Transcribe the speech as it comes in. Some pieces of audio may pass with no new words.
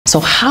So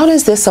how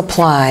does this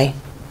apply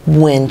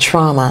when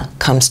trauma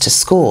comes to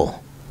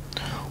school?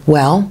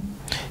 Well,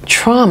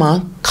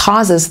 trauma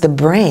causes the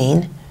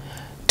brain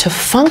to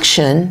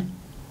function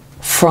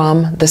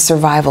from the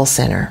survival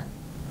center.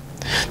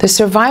 The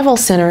survival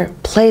center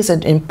plays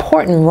an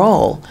important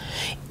role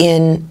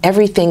in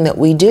everything that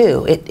we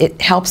do.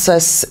 It helps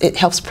us, it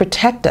helps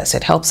protect us,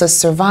 it helps us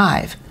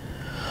survive.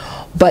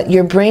 But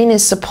your brain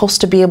is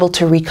supposed to be able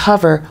to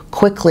recover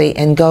quickly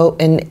and go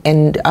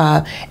and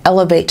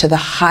elevate to the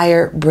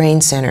higher brain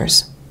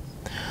centers.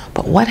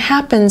 But what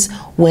happens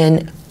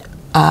when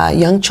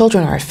young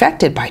children are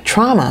affected by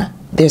trauma?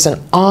 There's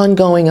an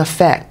ongoing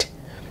effect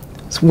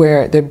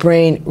where the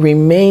brain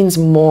remains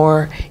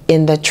more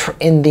in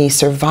the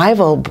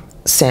survival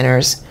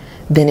centers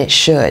than it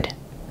should.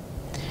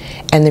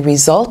 And the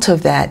result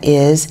of that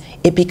is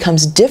it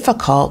becomes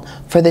difficult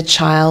for the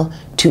child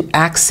to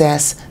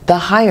access the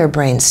higher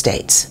brain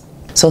states.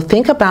 So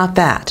think about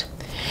that.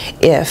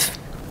 If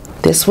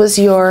this was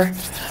your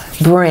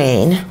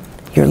brain,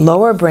 your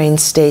lower brain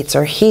states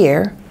are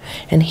here,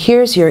 and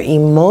here's your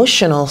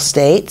emotional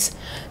states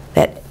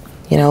that,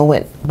 you know,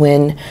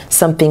 when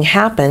something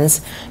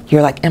happens,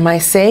 you're like, am I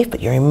safe?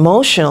 But your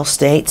emotional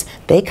states,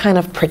 they kind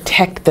of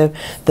protect the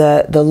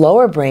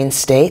lower brain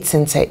states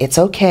and say, it's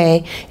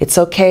okay,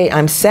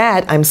 I'm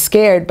sad, I'm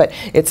scared, but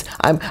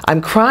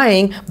I'm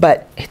crying,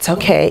 but it's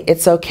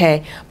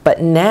okay.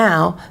 But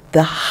now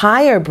the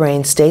higher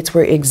brain states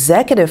where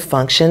executive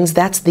functions,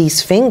 that's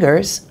these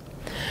fingers,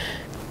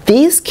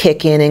 these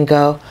kick in and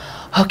go,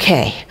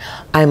 okay,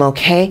 I'm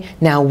okay,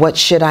 now what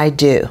should I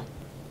do?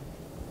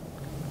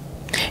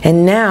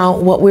 And now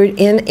what we're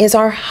in is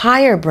our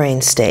higher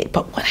brain state.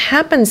 But what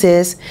happens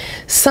is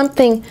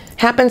something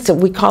happens that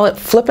we call it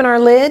flipping our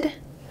lid,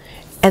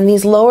 and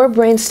these lower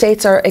brain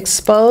states are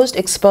exposed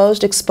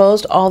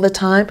all the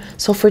time.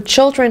 So for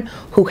children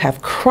who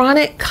have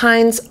chronic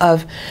kinds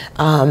of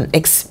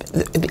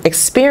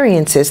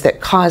experiences that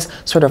cause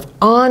sort of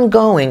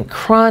ongoing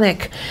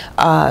chronic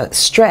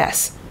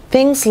stress,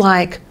 things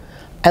like,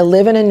 I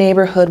live in a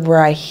neighborhood where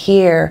I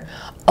hear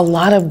a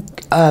lot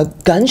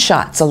of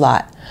gunshots a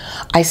lot.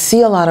 I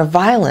see a lot of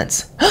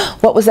violence.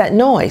 What was that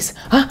noise?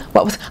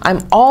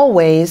 I'm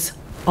always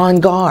on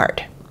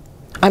guard.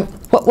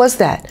 What was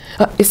that?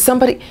 Is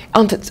somebody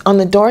on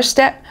the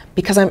doorstep?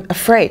 Because I'm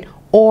afraid.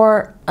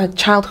 Or a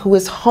child who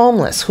is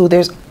homeless,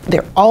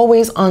 they're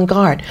always on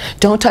guard.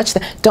 Don't touch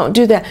that. Don't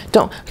do that.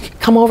 Don't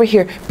come over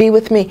here. Be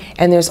with me.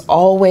 And there's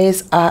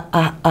always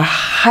a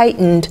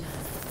heightened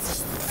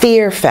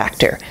fear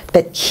factor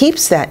that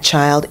keeps that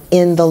child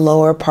in the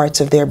lower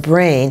parts of their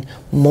brain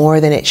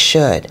more than it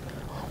should.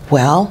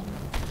 Well,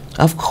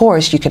 of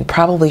course, you can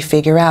probably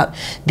figure out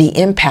the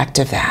impact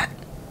of that.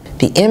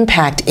 The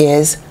impact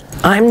is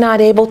I'm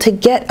not able to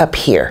get up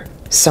here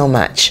so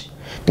much.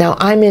 Now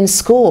I'm in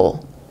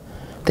school.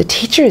 The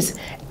teacher is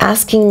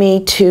asking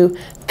me to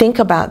think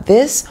about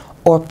this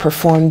or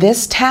perform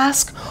this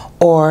task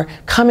or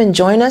come and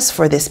join us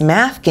for this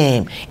math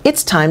game.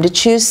 It's time to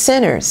choose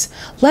sinners.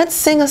 Let's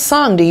sing a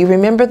song. Do you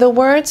remember the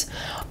words?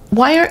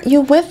 Why aren't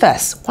you with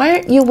us? Why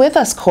aren't you with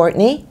us,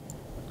 Courtney?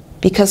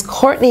 Because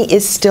Courtney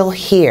is still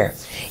here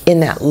in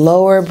that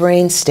lower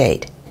brain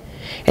state.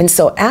 And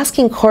so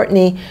asking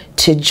Courtney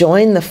to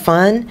join the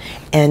fun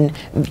and,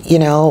 you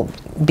know,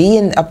 be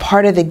a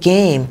part of the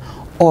game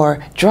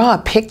or draw a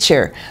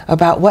picture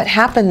about what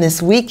happened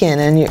this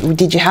weekend and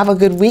did you have a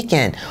good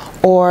weekend?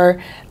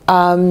 Or,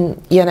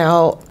 you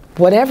know,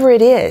 whatever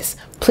it is,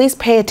 please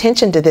pay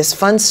attention to this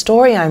fun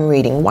story I'm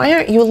reading. Why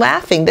aren't you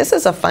laughing? This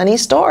is a funny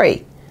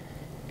story.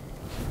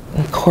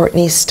 And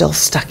Courtney's still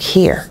stuck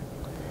here.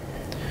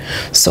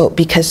 So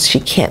because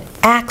she can't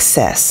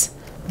access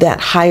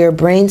that higher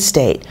brain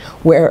state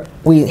where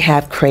we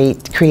have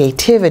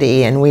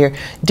creativity and we're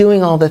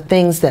doing all the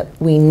things that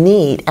we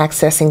need,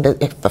 accessing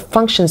the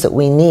functions that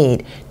we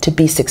need to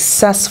be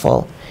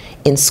successful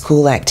in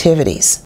school activities.